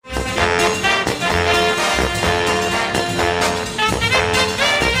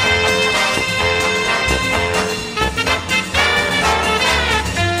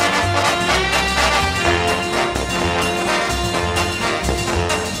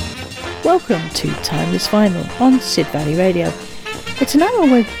Welcome to Timeless Vinyl on Sid Valley Radio. It's an hour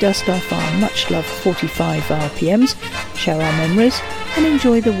where we dust off our much-loved 45 RPMs, share our memories, and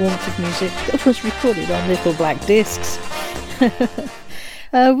enjoy the warmth of music that was recorded on little black discs.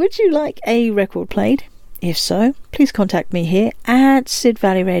 Would you like a record played? If so, please contact me here at Sid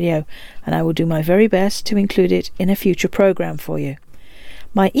Valley Radio, and I will do my very best to include it in a future programme for you.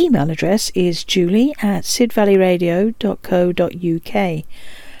 My email address is julie@sidvalleyradio.co.uk.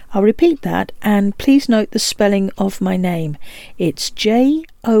 I'll repeat that, and please note the spelling of my name. It's JOOLY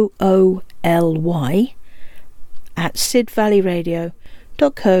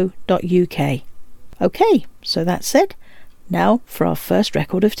 @sidvalleyradio.co.uk. Okay, so that's said. Now for our first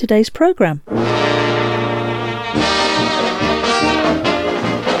record of today's programme.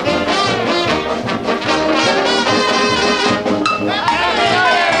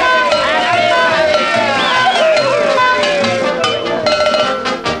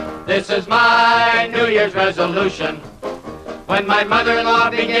 This is my New Year's resolution. When my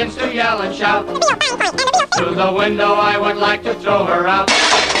mother-in-law begins to yell and shout, through the window I would like to throw her out.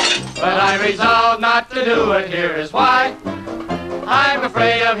 But I resolve not to do it, here is why. I'm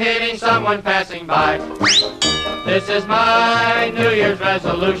afraid of hitting someone passing by. This is my New Year's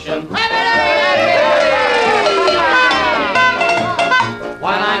resolution. When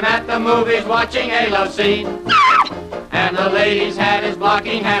I'm at the movies watching a love scene, and the lady's hat is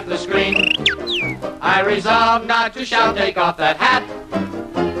blocking half the screen, I resolve not to shout, take off that hat.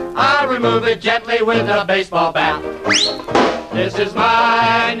 I'll remove it gently with a baseball bat. This is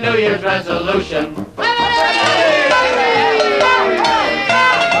my New Year's resolution.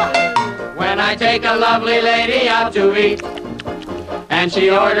 When I take a lovely lady out to eat, and she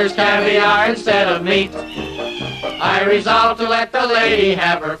orders caviar instead of meat, I resolve to let the lady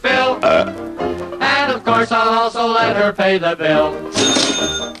have her fill. And of course I'll also let her pay the bill.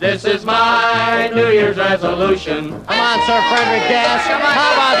 This is my New Year's resolution. Come on, Sir Frederick Gass. Come on.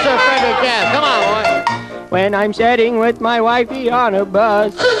 How about Sir Frederick Gass? Come on, boy. When I'm sitting with my wifey on a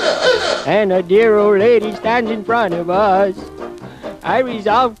bus, and a dear old lady stands in front of us, I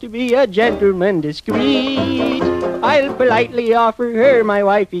resolve to be a gentleman discreet. I'll politely offer her my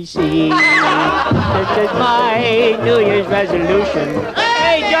wifey's seat. This is my New Year's resolution.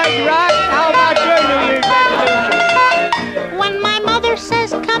 Hey, Judge Rock, how about your New Year's resolution? When my mother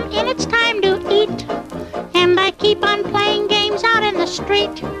says, come in, it's time to eat, and I keep on playing games out in the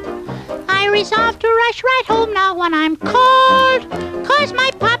street, I resolve to rush right home now when I'm cold, 'cause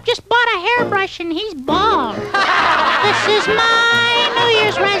my pop just bought a hairbrush and he's bald. This is my New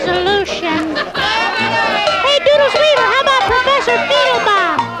Year's resolution. Hey, Doodles Weaver, how about Professor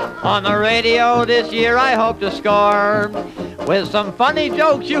Fiddlebop? On the radio this year I hope to score with some funny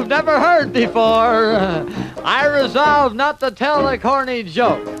jokes you've never heard before. I resolve not to tell a corny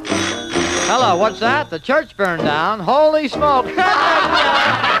joke. Hello, what's that? The church burned down. Holy smoke. This is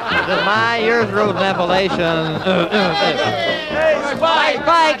my year's rude revelation. Hey,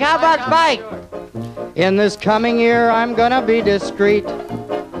 Spike, how about Spike? In this coming year, I'm gonna be discreet.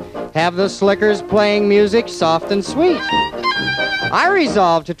 Have the slickers playing music soft and sweet. I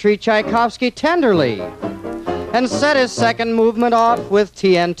resolve to treat Tchaikovsky tenderly and set his second movement off with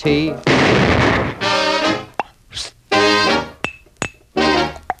TNT.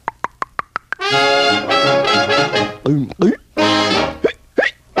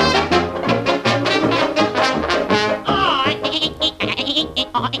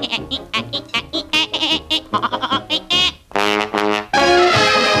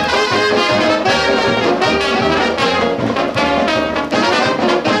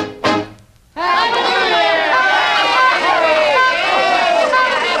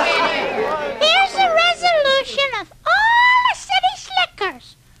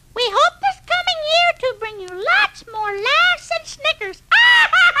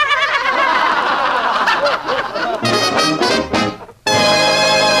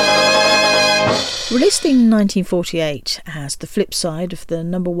 Released in 1948 as the flip side of the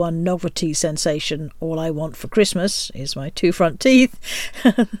number one novelty sensation All I Want for Christmas Is My Two Front Teeth,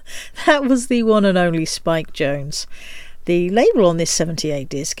 that was the one and only Spike Jones. The label on this 78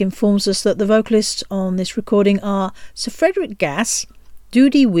 disc informs us that the vocalists on this recording are Sir Frederick Gass,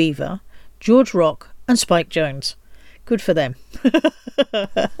 Doody Weaver, George Rock and Spike Jones. Good for them.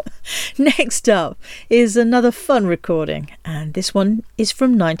 Next up is another fun recording, and this one is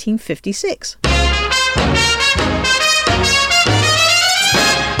from 1956.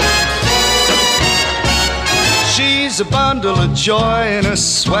 She's She's a bundle of joy in a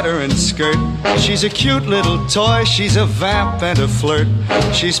sweater and skirt. She's a cute little toy, she's a vamp and a flirt.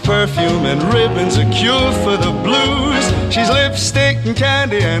 She's perfume and ribbons, a cure for the blues. She's lipstick and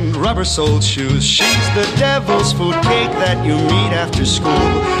candy and rubber-soled shoes. She's the devil's food cake that you meet after school.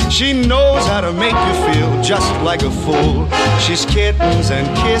 She knows how to make you feel just like a fool. She's kittens and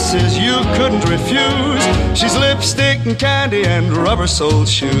kisses you couldn't refuse. She's lipstick and candy and rubber-soled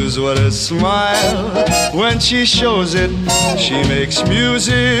shoes. What a smile when she shows it. She makes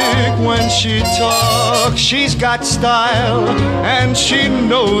music when she talks. She's got style and she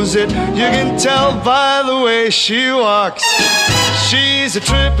knows it. You can tell by the way she walks. She's a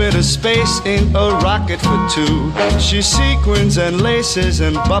trip into space in a rocket for two. She's sequins and laces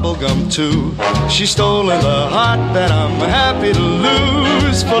and bubblegum too. She's stolen the heart that I'm happy to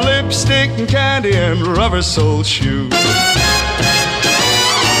lose for lipstick and candy and rubber-soled shoes.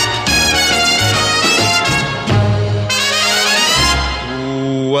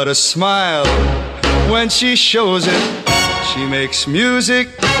 What a smile when she shows it. She makes music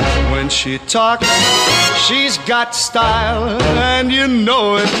when she talks. She's got style and you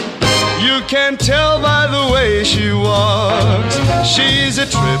know it. You can tell by the way she walks. She's a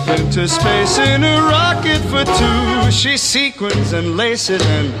trip into space in a rocket for two. She's sequins and laces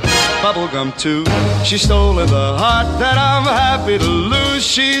and bubblegum too. She's stolen the heart that I'm happy to lose.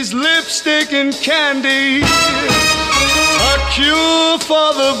 She's lipstick and candy, a cure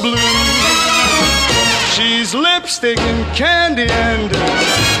for the blues. She's lipstick and candy and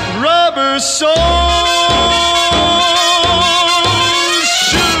rubber-soled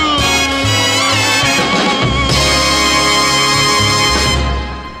shoes.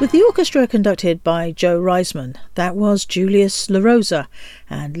 With the orchestra conducted by Joe Reisman, that was Julius LaRosa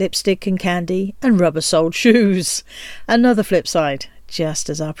and Lipstick and Candy and Rubber-Soled Shoes. Another flip side, just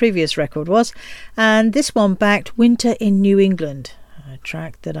as our previous record was, and this one backed Winter in New England, a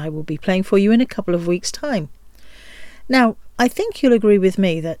track that I will be playing for you in a couple of weeks' time. Now, I think you'll agree with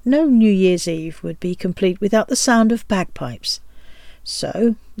me that no New Year's Eve would be complete without the sound of bagpipes.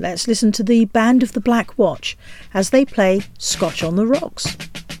 So, let's listen to the Band of the Black Watch as they play Scotch on the Rocks.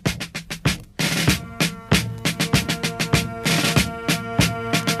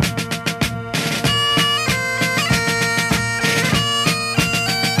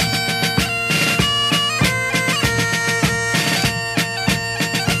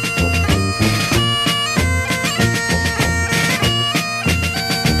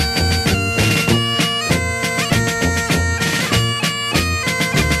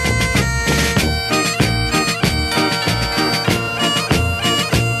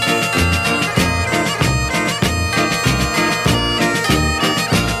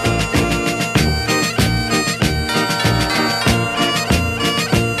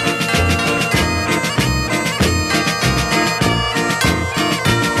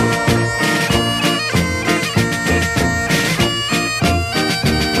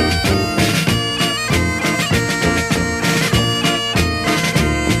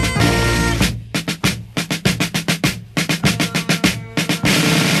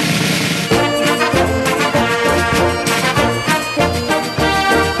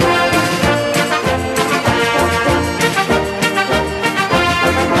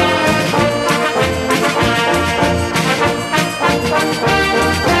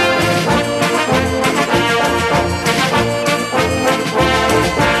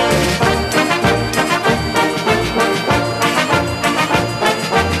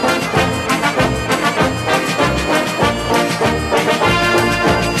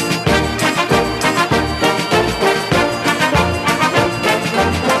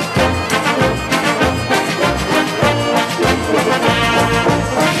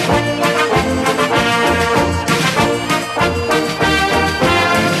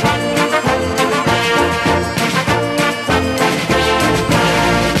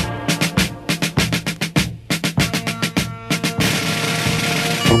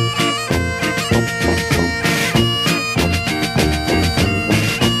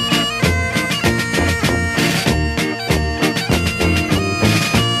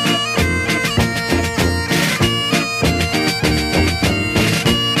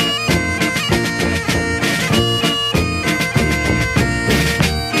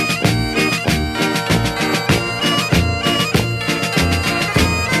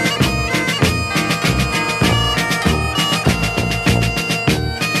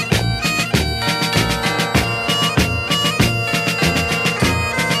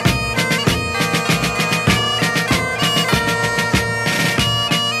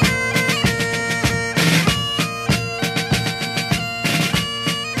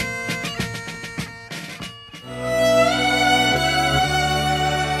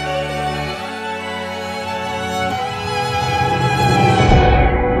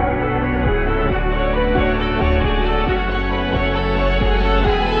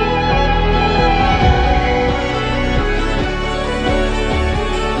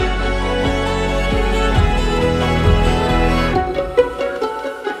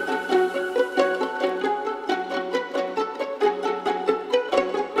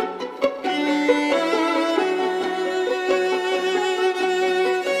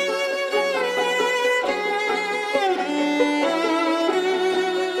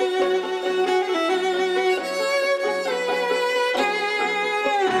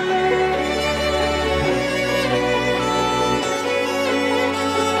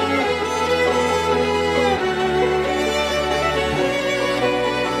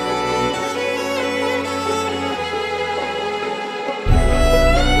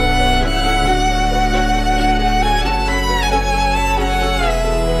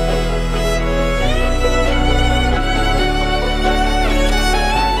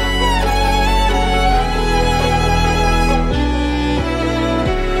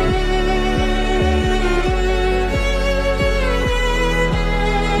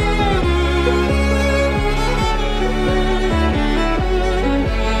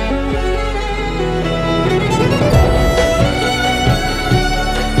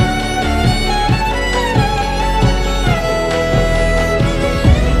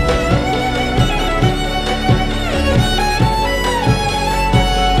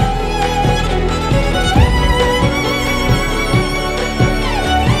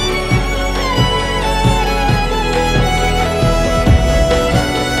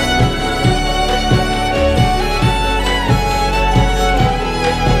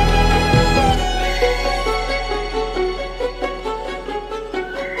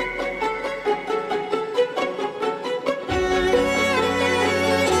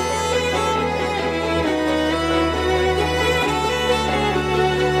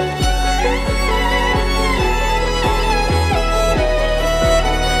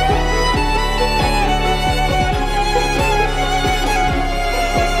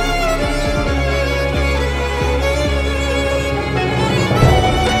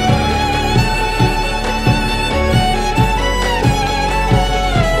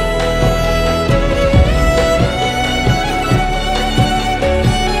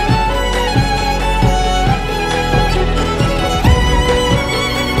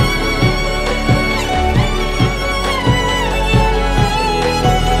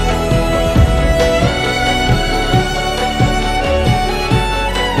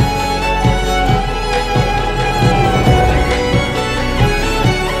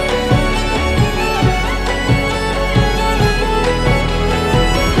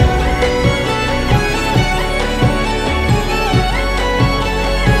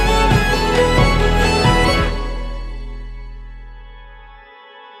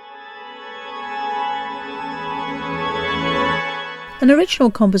 an original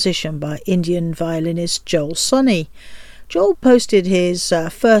composition by Indian violinist Joel Sonny. Joel posted his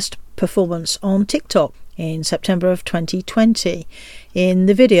first performance on TikTok in September of 2020. In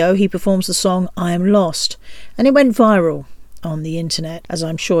the video, he performs the song I Am Lost, and it went viral on the internet, as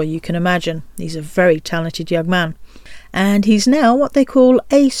I'm sure you can imagine. He's a very talented young man, and he's now what they call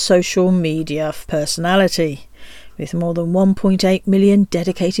a social media personality, with more than 1.8 million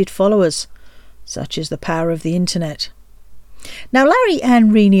dedicated followers. Such is the power of the internet. Now, Larry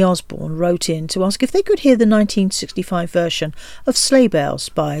and Renee Osborne wrote in to ask if they could hear the 1965 version of Sleigh Bells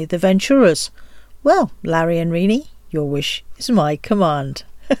by the Venturas. Well, Larry and Renee, your wish is my command.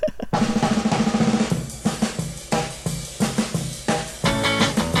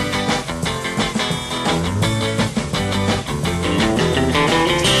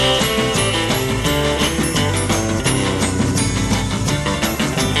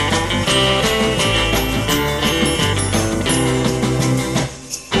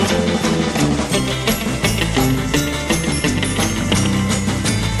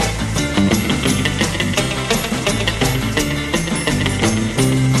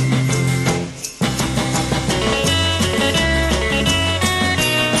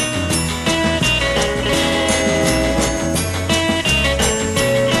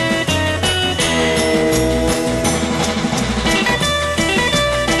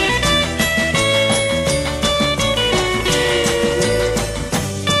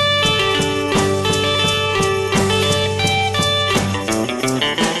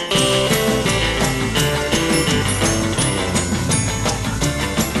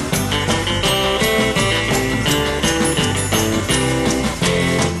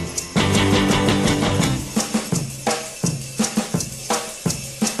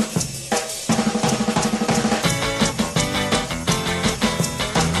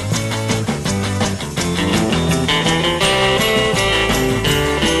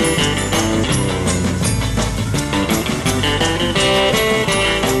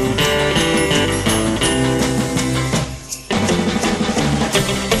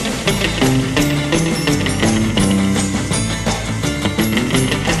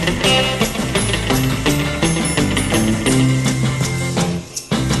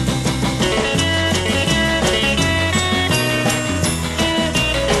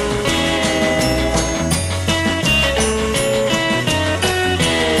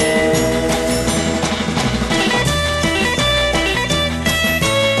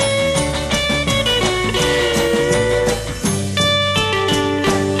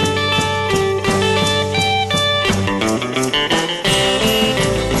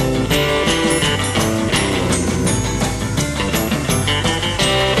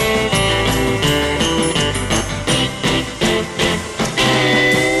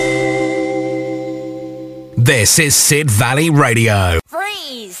 This is Sid Valley Radio.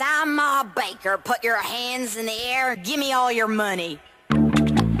 Freeze! I'm Ma Baker. Put your hands in the air. Give me all your money.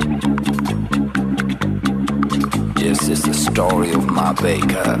 This is the story of Ma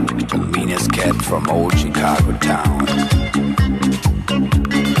Baker, the meanest cat from old Chicago town.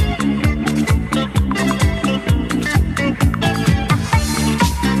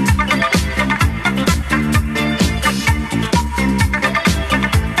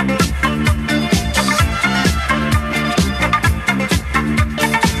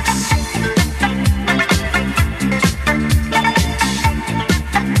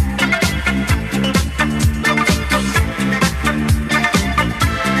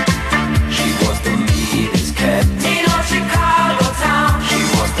 She was the meanest cat in all Chicago.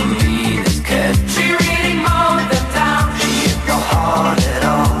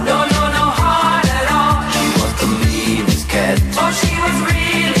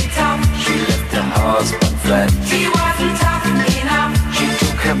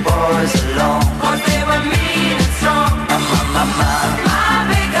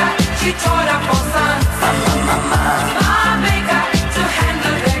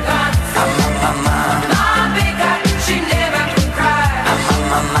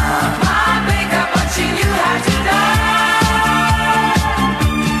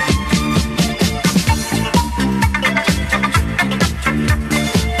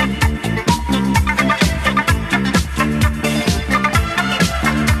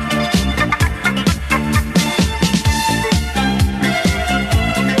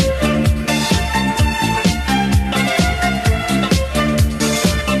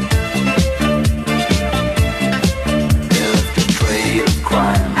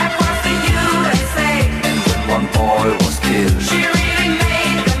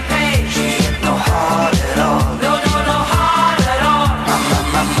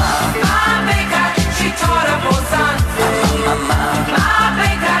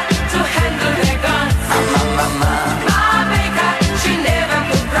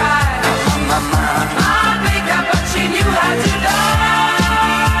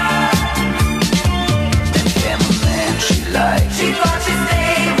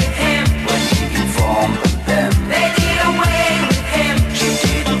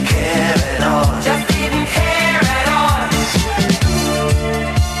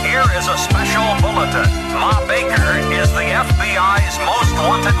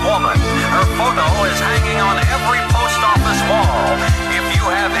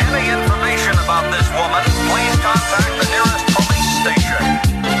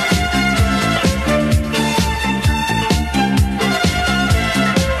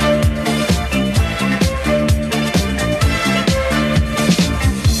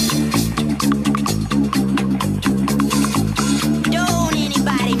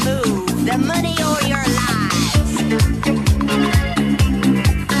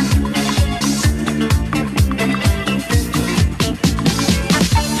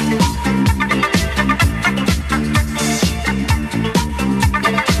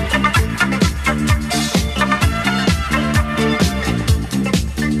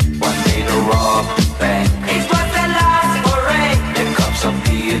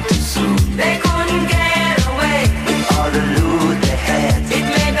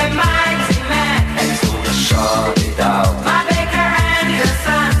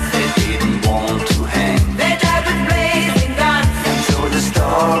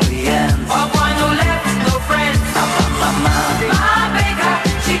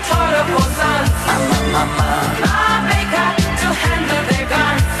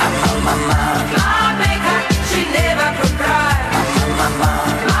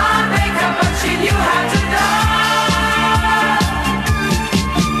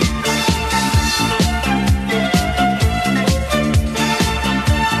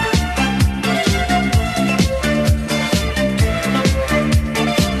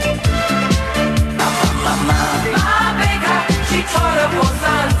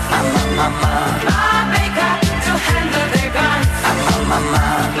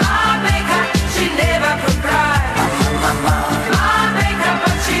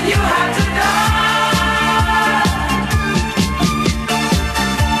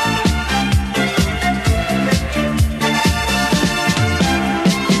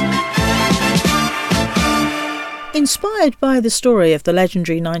 Inspired by the story of the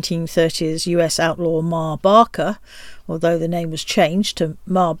legendary 1930s US outlaw Ma Barker, although the name was changed to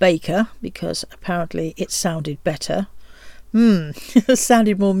Ma Baker because apparently it sounded better. It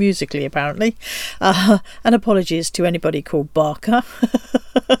sounded more musically apparently. And apologies to anybody called Barker.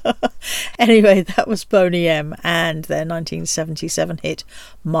 Anyway, that was Boney M and their 1977 hit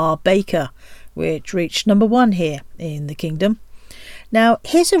Ma Baker, which reached number 1 here in the Kingdom. Now,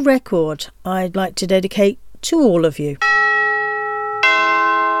 here's a record I'd like to dedicate to all of you.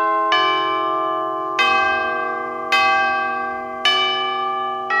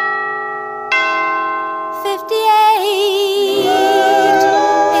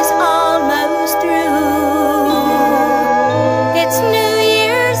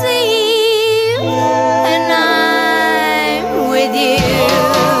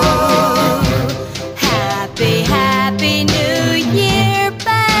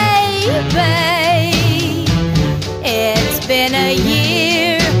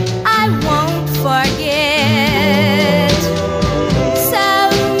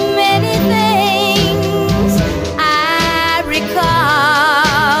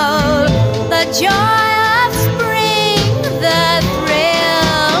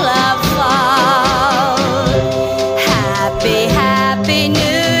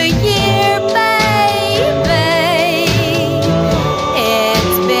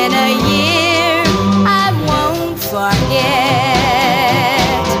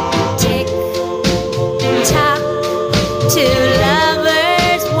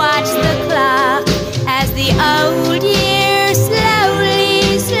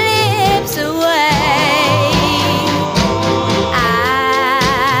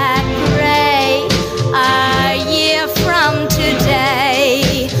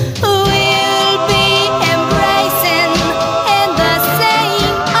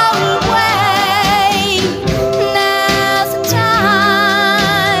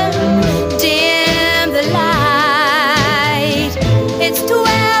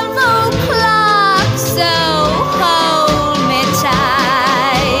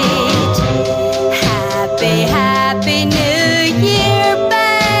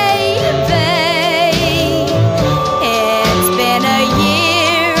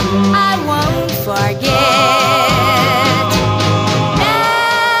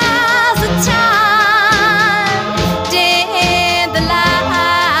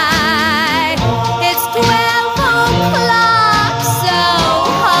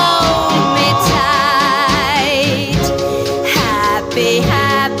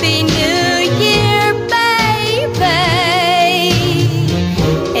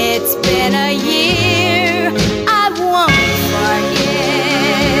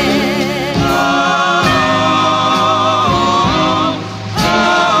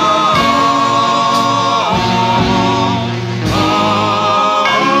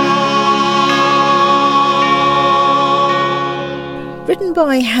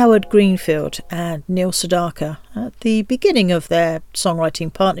 By Howard Greenfield and Neil Sedaka at the beginning of their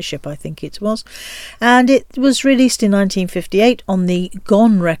songwriting partnership, I think it was, and it was released in 1958 on the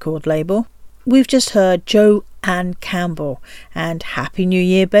Gone record label. We've just heard Joanne Campbell and Happy New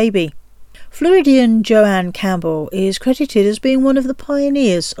Year Baby. Floridian Joanne Campbell is credited as being one of the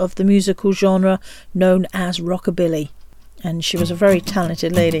pioneers of the musical genre known as rockabilly, and she was a very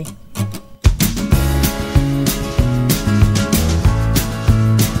talented lady.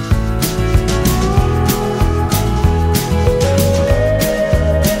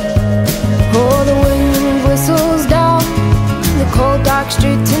 Cold dark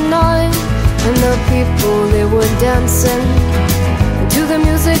street tonight, and the people, they were dancing to the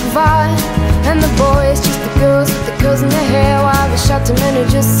music vibe, and the boys just the girls with the girls in their hair, while the shouting men who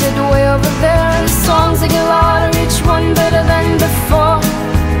just sit way over there. And the songs they get louder, each one better than before,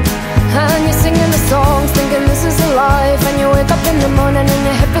 and you're singing the songs thinking this is a life, and you wake up in the morning and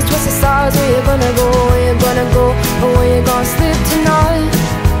your hip is twisted sides. Where you gonna go, where you gonna go, or where you gonna sleep tonight?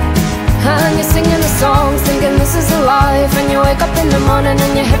 And you're singing the songs thinking this is a life, and you wake up in the morning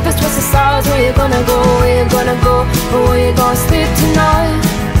and your hip is twisted sides. Where you gonna go, where you gonna go, or where you gonna sleep tonight,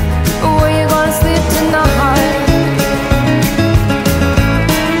 or where you gonna sleep tonight?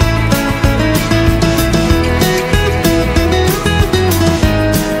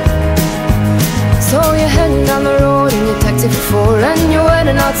 So you're heading down the road in your taxi for 4, and you're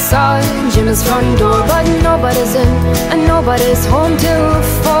waiting outside Jimmy's front door, but nobody's in and nobody's home till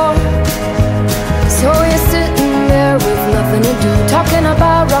 4. So you're sitting there with nothing to do, talking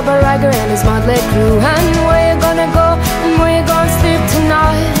about Robert Riger and his motley crew, and where you gonna go and where you gonna sleep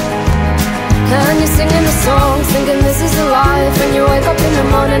tonight. And you're singing the songs thinking this is a life, and you wake up in the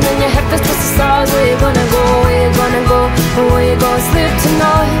morning and your head is twisted stars. Where you gonna go, where you gonna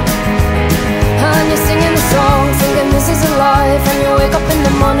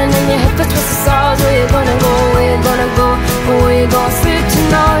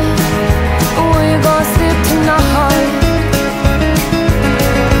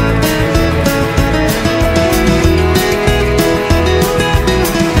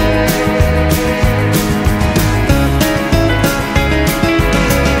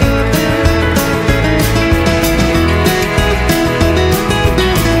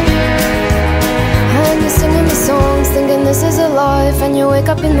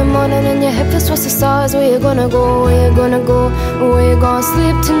stars. Where you gonna go, where you gonna go, where you gonna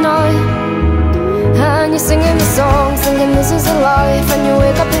sleep tonight? And you're singing the song, singing this is a life. And you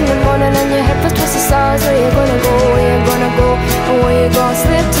wake up in the morning and your head feels twisted sides. Where you gonna go, where you gonna go, and where you gonna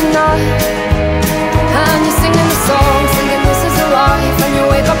sleep tonight? And you're singing the song, singing this is a life. And you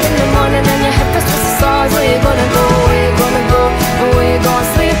wake up in the morning and your head feels twisted sides. Where you gonna go, where you gonna go, and where you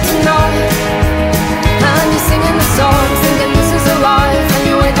gonna sleep tonight? And you're singing the song, singing this is a life. And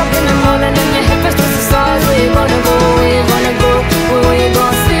you wake up in the morning and your head feels twisted sides. Where you gonna go, where you gonna go, and where you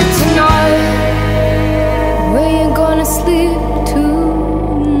gonna sleep tonight? Where you gonna sleep tonight?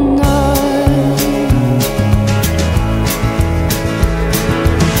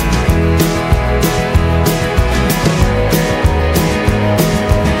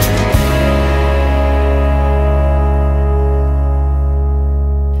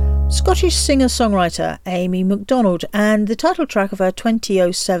 Scottish singer-songwriter Amy MacDonald, and the title track of her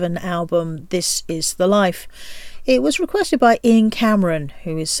 2007 album This Is the Life. It was requested by Ian Cameron,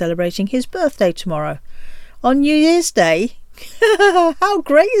 who is celebrating his birthday tomorrow. On New Year's Day? How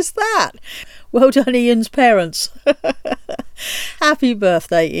great is that? Well done, Ian's parents. Happy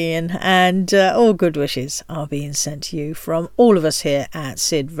birthday, Ian, and all good wishes are being sent to you from all of us here at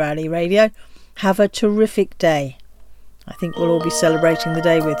Sid Valley Radio. Have a terrific day. I think we'll all be celebrating the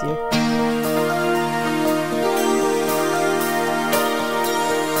day with you.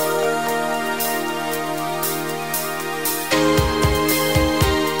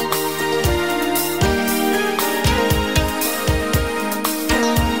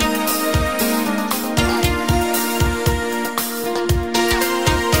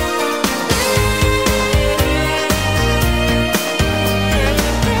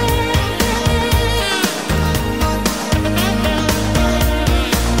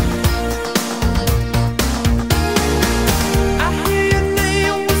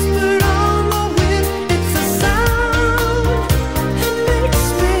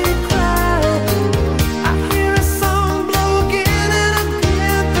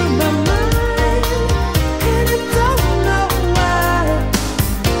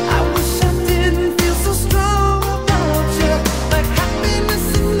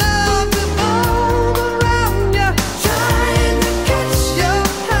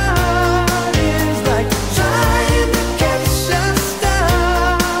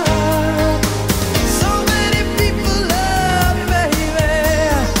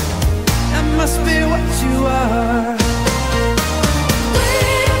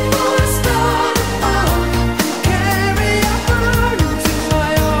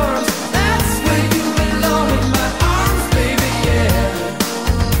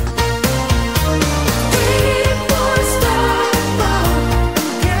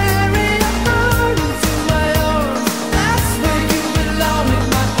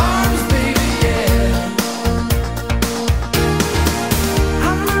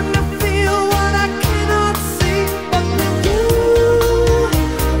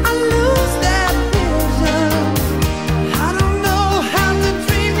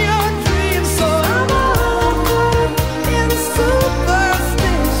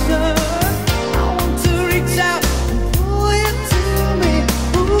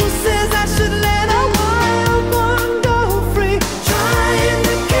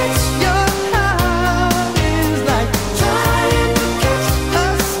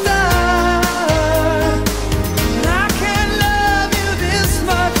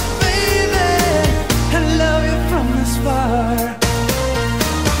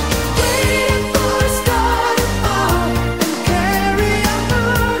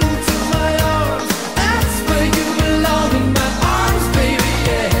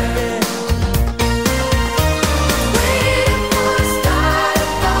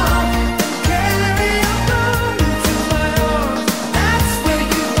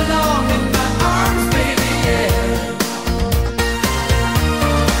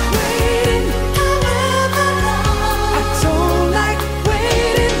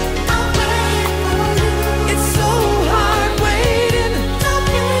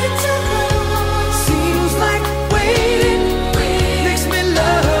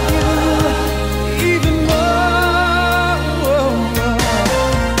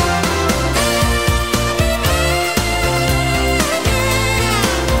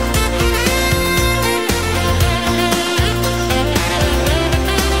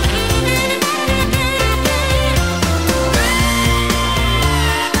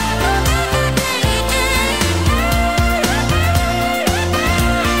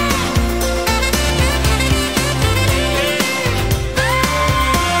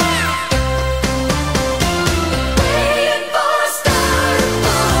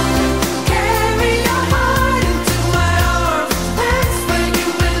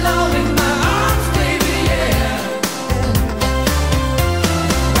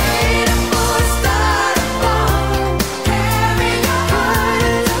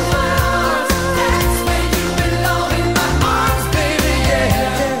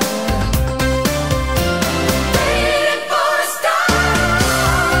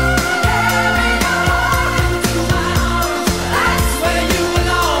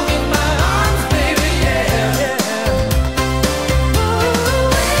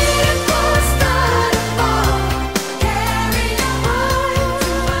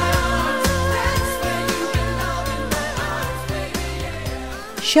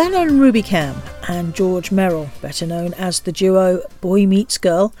 Shannon Rubicam and George Merrill, better known as the duo Boy Meets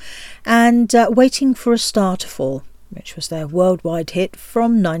Girl, and Waiting for a Star to Fall, which was their worldwide hit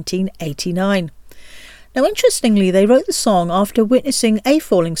from 1989. Now, interestingly, they wrote the song after witnessing a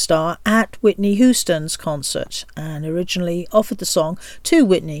falling star at Whitney Houston's concert and originally offered the song to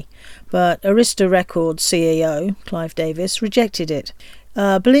Whitney, but Arista Records CEO Clive Davis rejected it.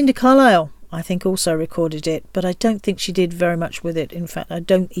 Belinda Carlisle, I think, also recorded it, but I don't think she did very much with it. In fact, I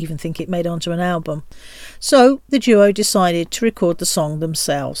don't even think it made onto an album. So the duo decided to record the song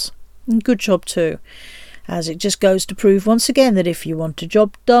themselves. And good job too, as it just goes to prove once again that if you want a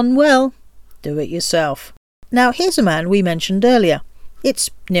job done well, do it yourself. Now here's a man we mentioned earlier. It's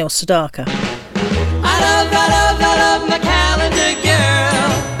Neil Sedaka. I love my calendar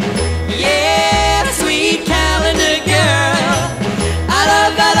girl. Yeah, sweet calendar girl. I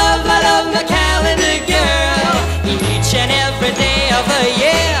love my calendar girl. Each and every day of the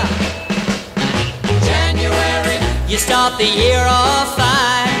year. January, you start the year off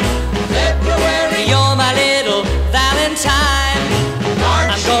fine. February, you're my little Valentine.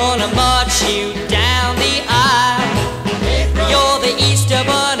 March, I'm gonna march you down the aisle. April, you're the Easter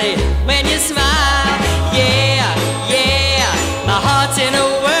bunny when you smile. Yeah, yeah, my heart's in a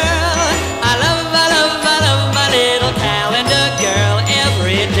whirl. I love my little calendar girl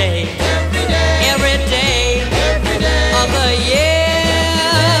every day. Every day of the year.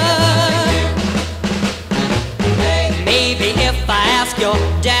 Maybe if I ask your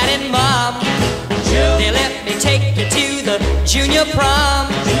dad and mom, they'll let me take you to the junior prom.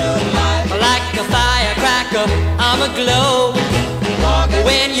 Like a firecracker, I'm aglow.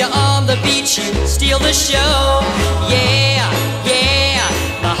 When you're on the beach, you steal the show. Yeah, yeah,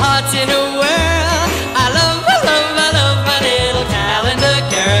 my heart's in a whirl. I love my little calendar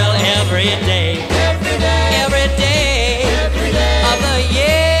girl every day. Every day of the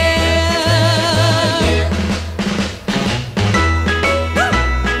year.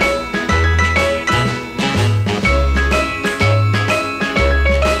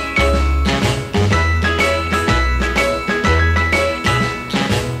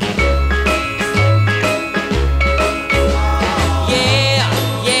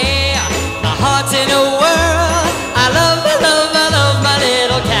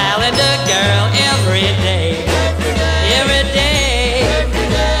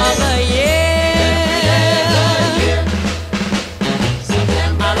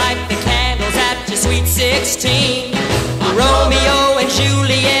 Romeo and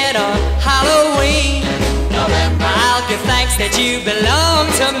Juliet on Halloween. I'll give thanks that you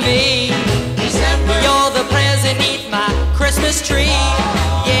belong to me. You're the present beneath my Christmas tree.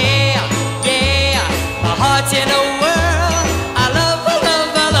 Yeah, yeah, my heart's in a whirl. I love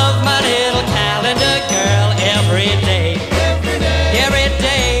my little calendar girl every day. Every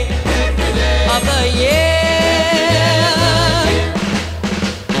day of the year.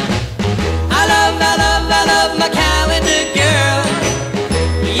 I love my calendar girl.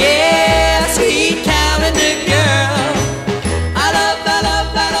 Yeah, sweet calendar girl. I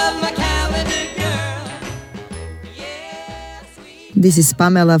love my calendar girl. Yeah, sweet. This is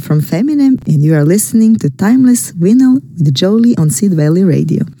Pamela from Feminem, and you are listening to Timeless Vinyl with Jolie on Sid Valley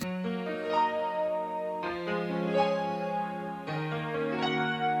Radio.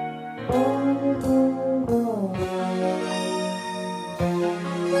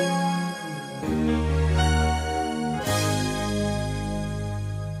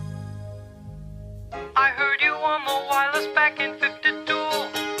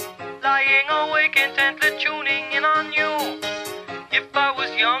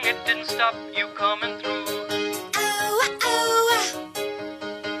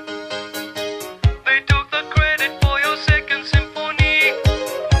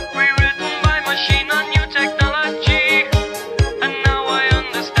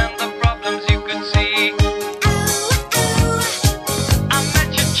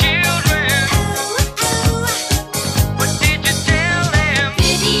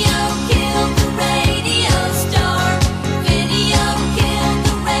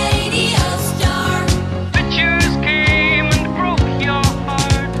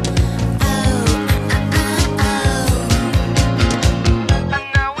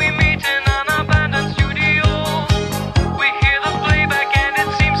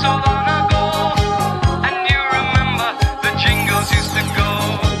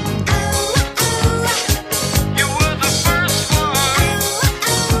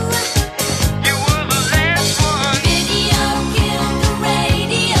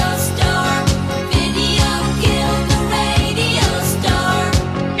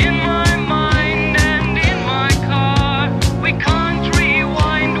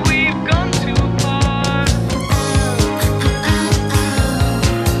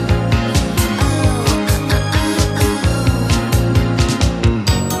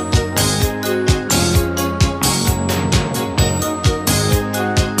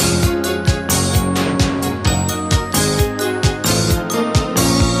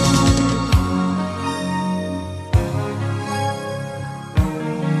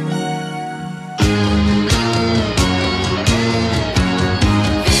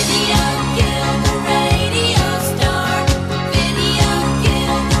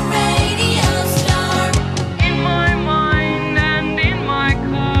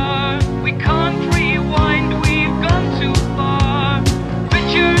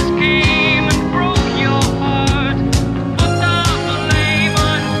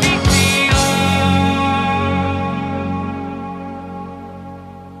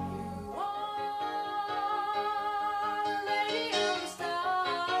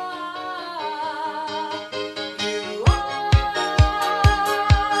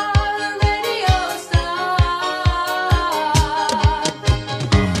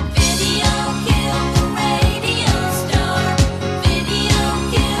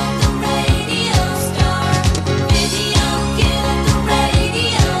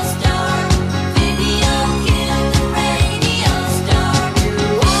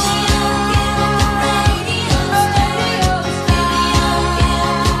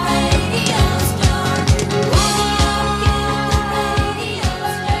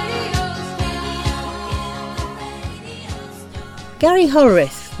 Gary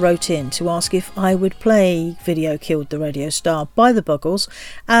Hollerith wrote in to ask if I would play Video Killed the Radio Star by the Buggles,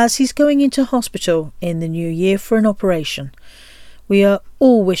 as he's going into hospital in the new year for an operation. We are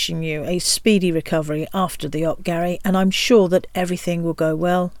all wishing you a speedy recovery after the op, Gary, and I'm sure that everything will go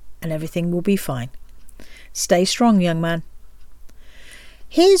well and everything will be fine. Stay strong, young man.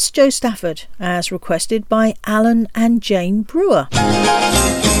 Here's Joe Stafford, as requested by Alan and Jane Brewer.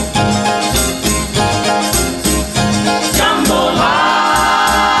 Jambalaya,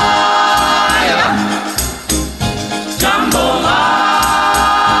 jambalaya,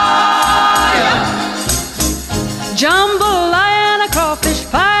 jambalaya and a crawfish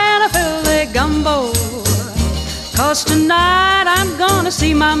pie and a Philly gumbo. 'Cause tonight I'm gonna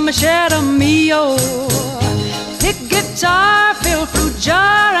see my Machetta Mio. Pick guitar, fill fruit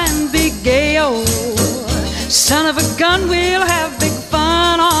jar and be gay-o. Son of a gun, we'll have big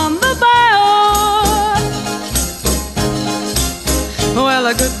fun on the bayou.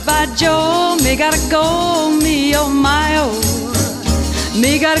 Well, goodbye, Joe, me gotta go, me oh my oh.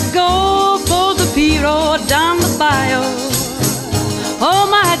 Me gotta go for the Piro down the bayou. Oh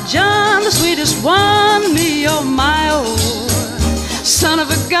my John, the sweetest one, me oh my oh. Son of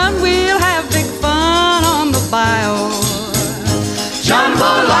a gun, we'll have big fun on the bayou.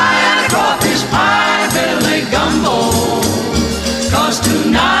 jambalaya and a crawfish pie, Billy Gumbo. 'Cause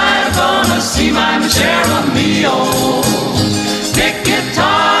tonight I'm gonna see my Machetta Mio. Pick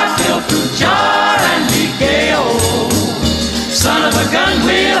guitar, fill fruit jar and be gay-o. Son of a gun,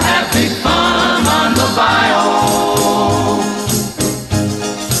 we'll have big fun on the bayou.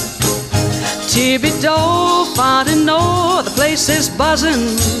 Thibodeau, Fontenot, the place is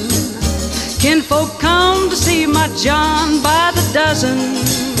buzzing. Kinfolk come to see my John by the dozen.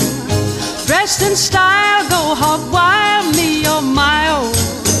 Dressed in style, go hog wild, me oh my oh.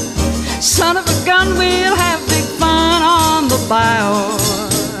 Son of a gun, we'll have big fun on the bayou.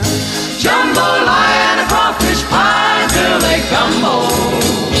 Jambalaya and a crawfish pie, Billy Gumbo.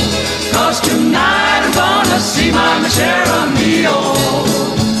 'Cause tonight I'm gonna see my Machetta Mio.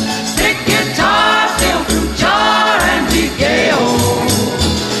 Pick guitar, fill fruit jar and be gay-o.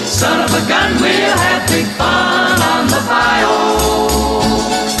 Son of a gun, we'll have big fun on the bayou.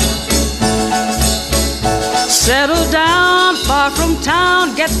 Settle down far from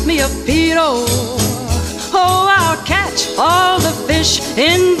town, get me a Piro. Oh, I'll catch all the fish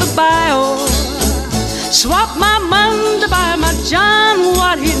in the bayou. Swap my mun to buy my John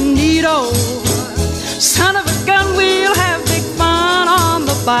what he need-o. Son of a gun, we'll have big fun on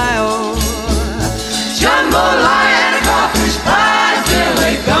the bayou. Jambalaya and a crawfish pie,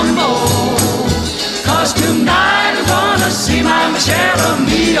 Billy Gumbo. 'Cause tonight I'm gonna see my Machetta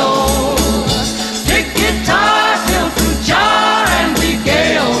Mio. Pick guitar, fill fruit jar and be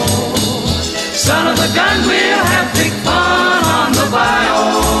gay-o. Son of a gun, we'll have big fun on the bayou.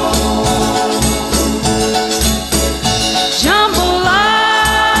 Jambalaya,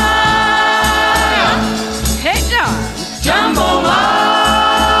 hey John. Jambalaya,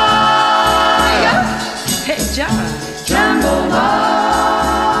 hey John. jambalaya.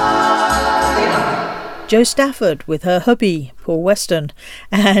 Jo Stafford with her hubby, Paul Weston,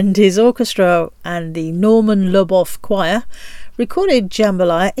 and his orchestra and the Norman Luboff Choir recorded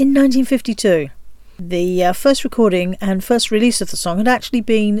Jambalaya in 1952. The first recording and first release of the song had actually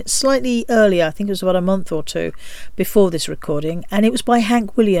been slightly earlier. I think it was about a month or two before this recording, and it was by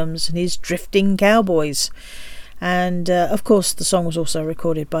Hank Williams and his Drifting Cowboys. And of course the song was also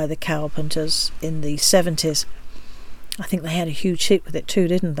recorded by the Carpenters in the 70s. I think they had a huge hit with it too,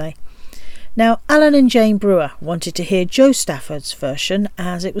 didn't they? Now, Alan and Jane Brewer wanted to hear Jo Stafford's version,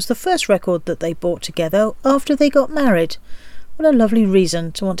 as it was the first record that they bought together after they got married. What a lovely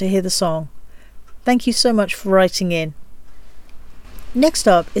reason to want to hear the song. Thank you so much for writing in. Next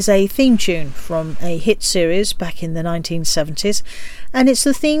up is a theme tune from a hit series back in the 1970s, and it's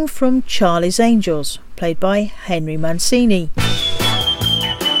the theme from Charlie's Angels, played by Henry Mancini.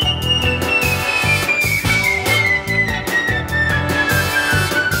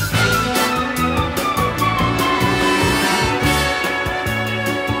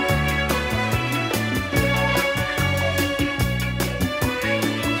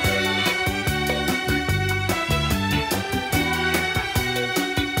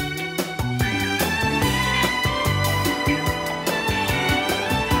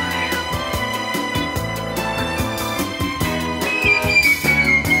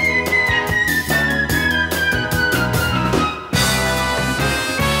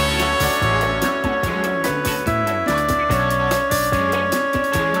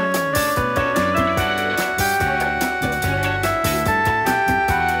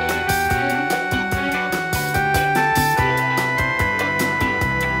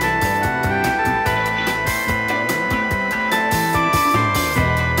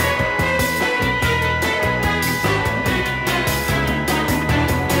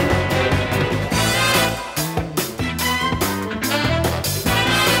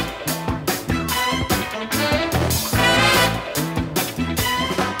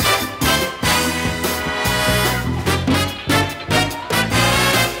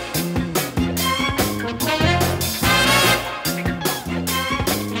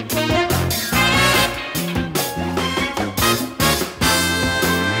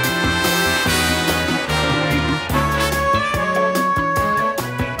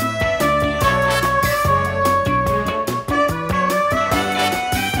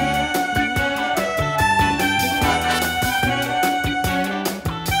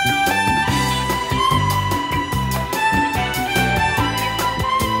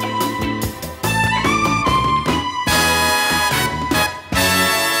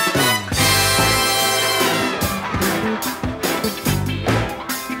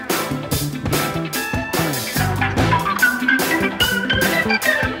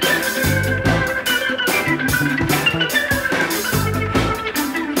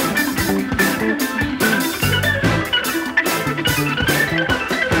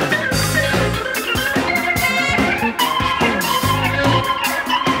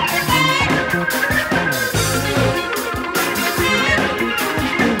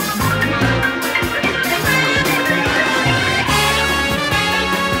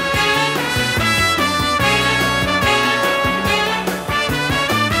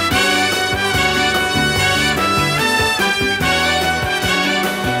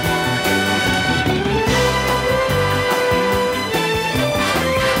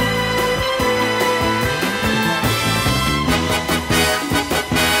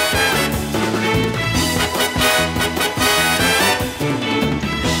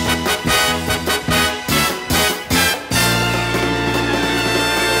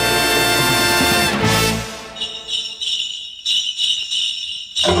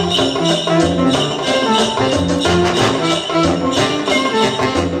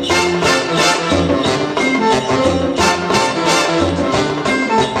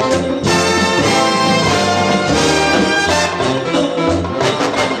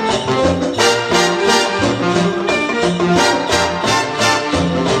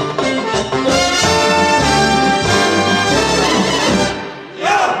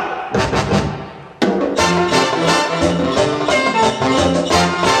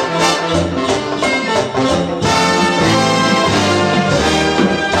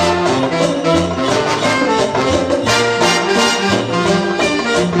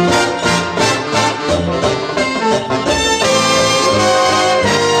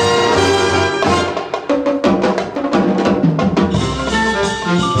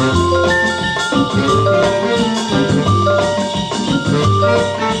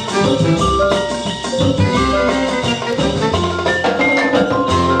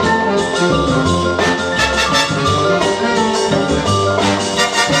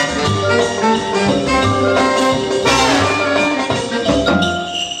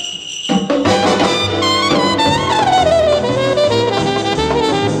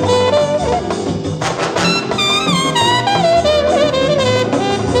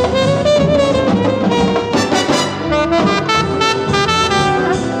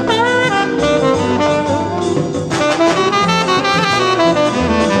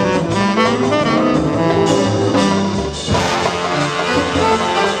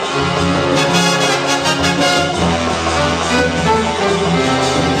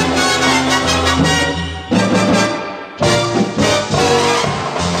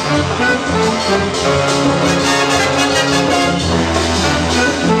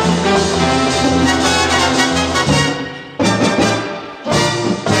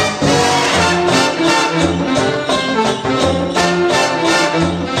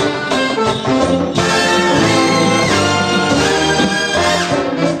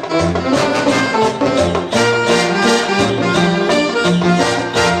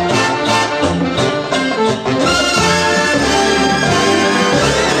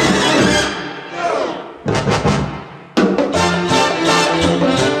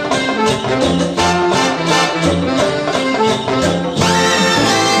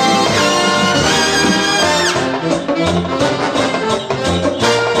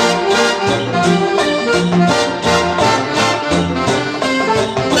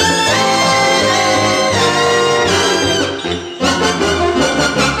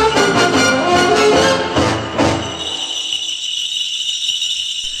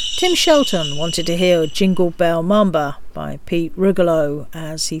 Tim Shelton wanted to hear Jingle Bell Mamba by Pete Rugolo,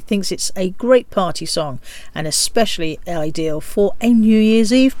 as he thinks it's a great party song and especially ideal for a New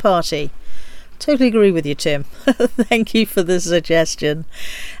Year's Eve party. Totally agree with you, Tim. Thank you for the suggestion.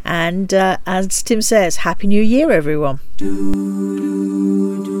 And as Tim says, Happy New Year, everyone.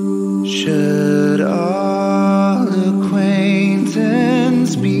 Should all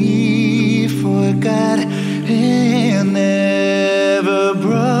acquaintance be forgot and never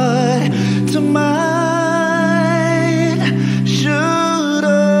brought to mind? Should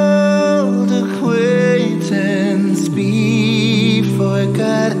old acquaintance be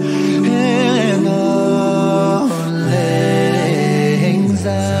forgot and all lang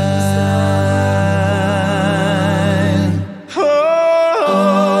syne? All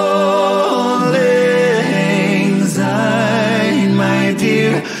lang syne, my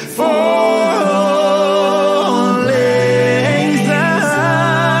dear, for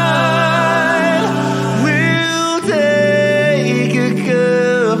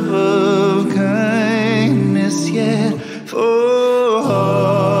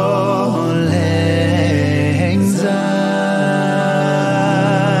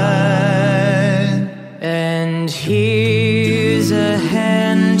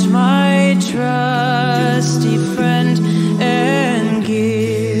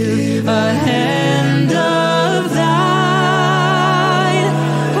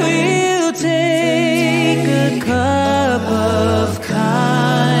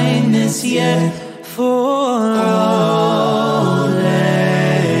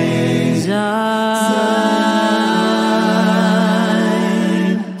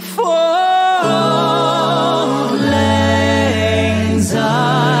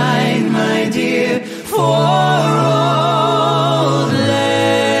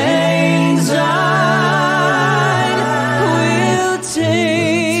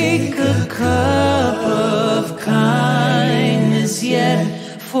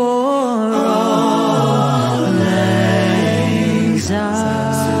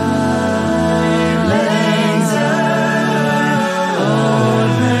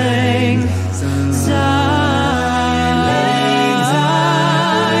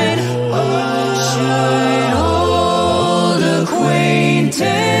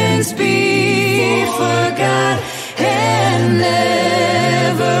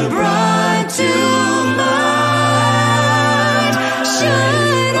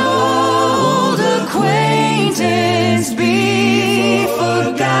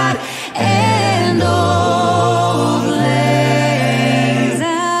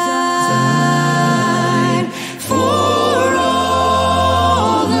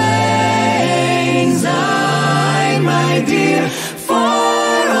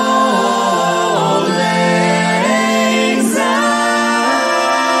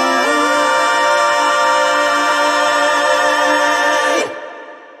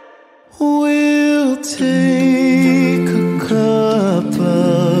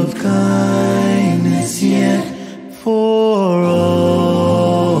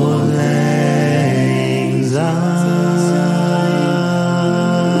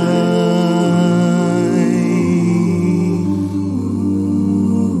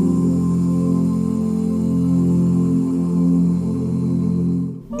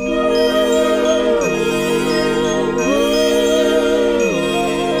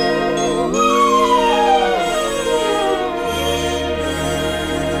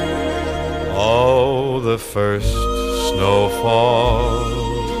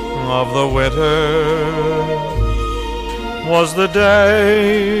of the winter was the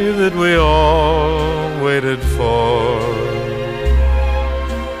day that we all waited for,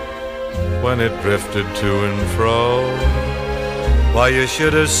 when it drifted to and fro. Why, you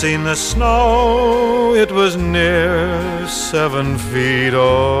should have seen the snow, it was near 7 feet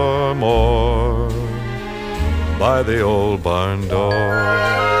or more by the old barn door.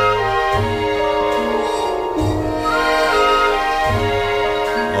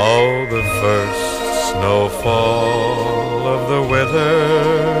 Oh, the first snowfall of the winter,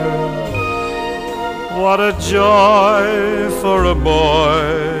 what a joy for a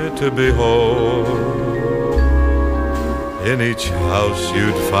boy to behold. In each house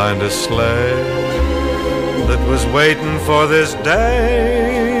you'd find a sleigh that was waiting for this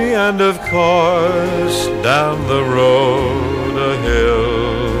day, and of course down the road a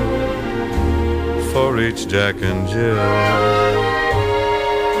hill for each Jack and Jill.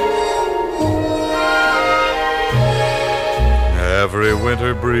 Every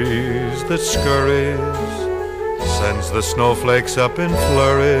winter breeze that scurries sends the snowflakes up in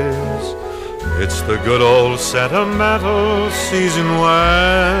flurries. It's the good old sentimental season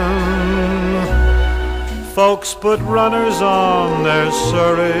when folks put runners on their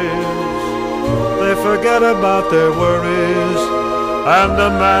surreys. They forget about their worries, and a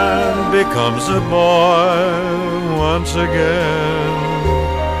man becomes a boy once again.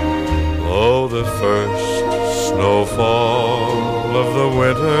 Oh, the first snowfall of the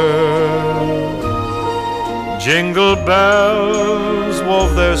winter, jingle bells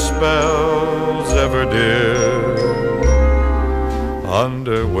wove their spells ever dear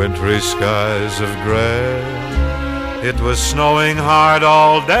under wintry skies of gray. It was snowing hard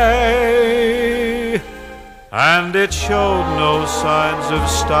all day, and it showed no signs of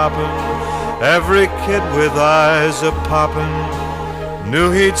stopping. Every kid with eyes a-poppin'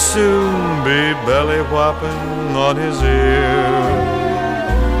 knew he'd soon be belly-whopping on his ear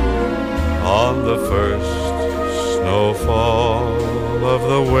on the first snowfall of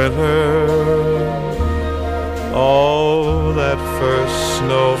the winter. Oh, that first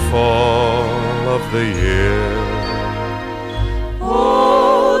snowfall of the year.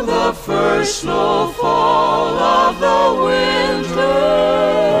 Oh, the first snowfall of the winter.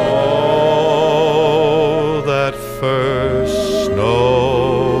 Oh, that first snowfall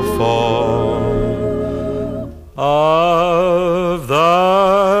of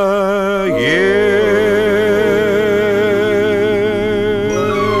the year.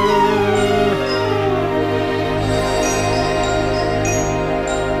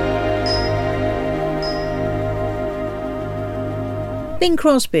 Bing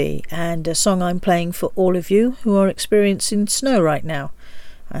Crosby, and a song I'm playing for all of you who are experiencing snow right now.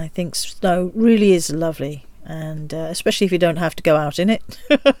 I think snow really is lovely, and especially if you don't have to go out in it.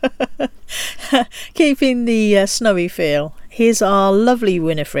 Keeping the snowy feel. Here's our lovely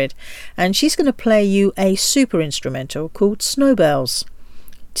Winifred, and she's going to play you a super instrumental called Snowbells.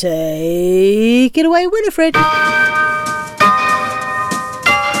 Take it away, Winifred.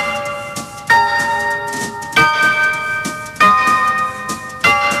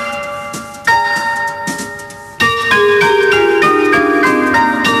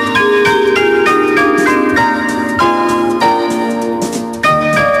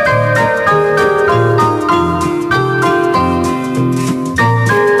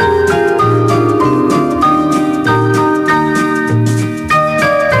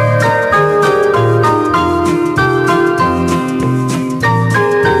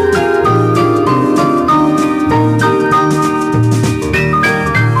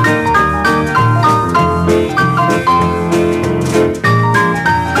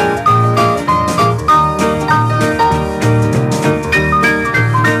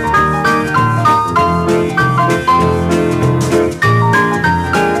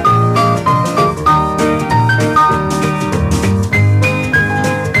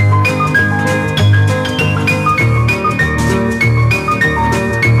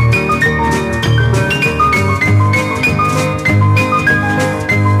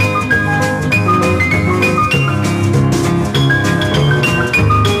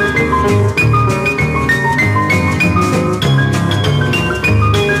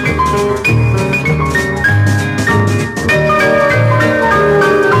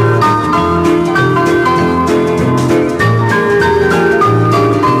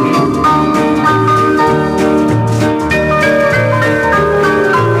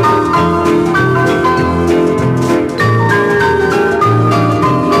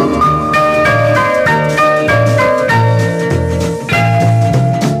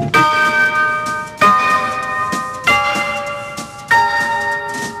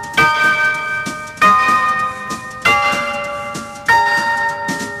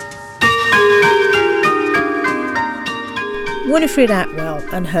 Winifred Atwell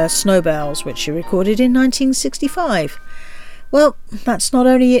and her Snowbells, which she recorded in 1965. Well, that's not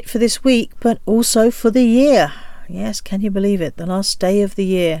only it for this week, but also for the year. Yes, can you believe it? The last day of the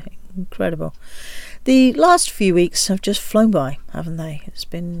year. Incredible. The last few weeks have just flown by, haven't they? It's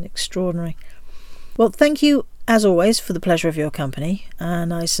been extraordinary. Well, thank you, as always, for the pleasure of your company,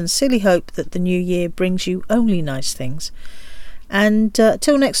 and I sincerely hope that the new year brings you only nice things. And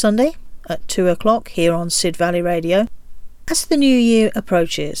till next Sunday at 2 o'clock here on Sid Valley Radio, as the new year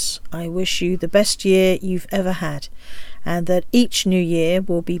approaches, I wish you the best year you've ever had, and that each new year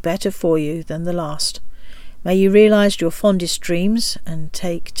will be better for you than the last. May you realise your fondest dreams and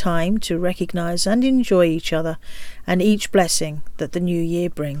take time to recognise and enjoy each other and each blessing that the new year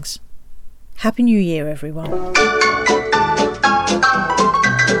brings. Happy New Year, everyone.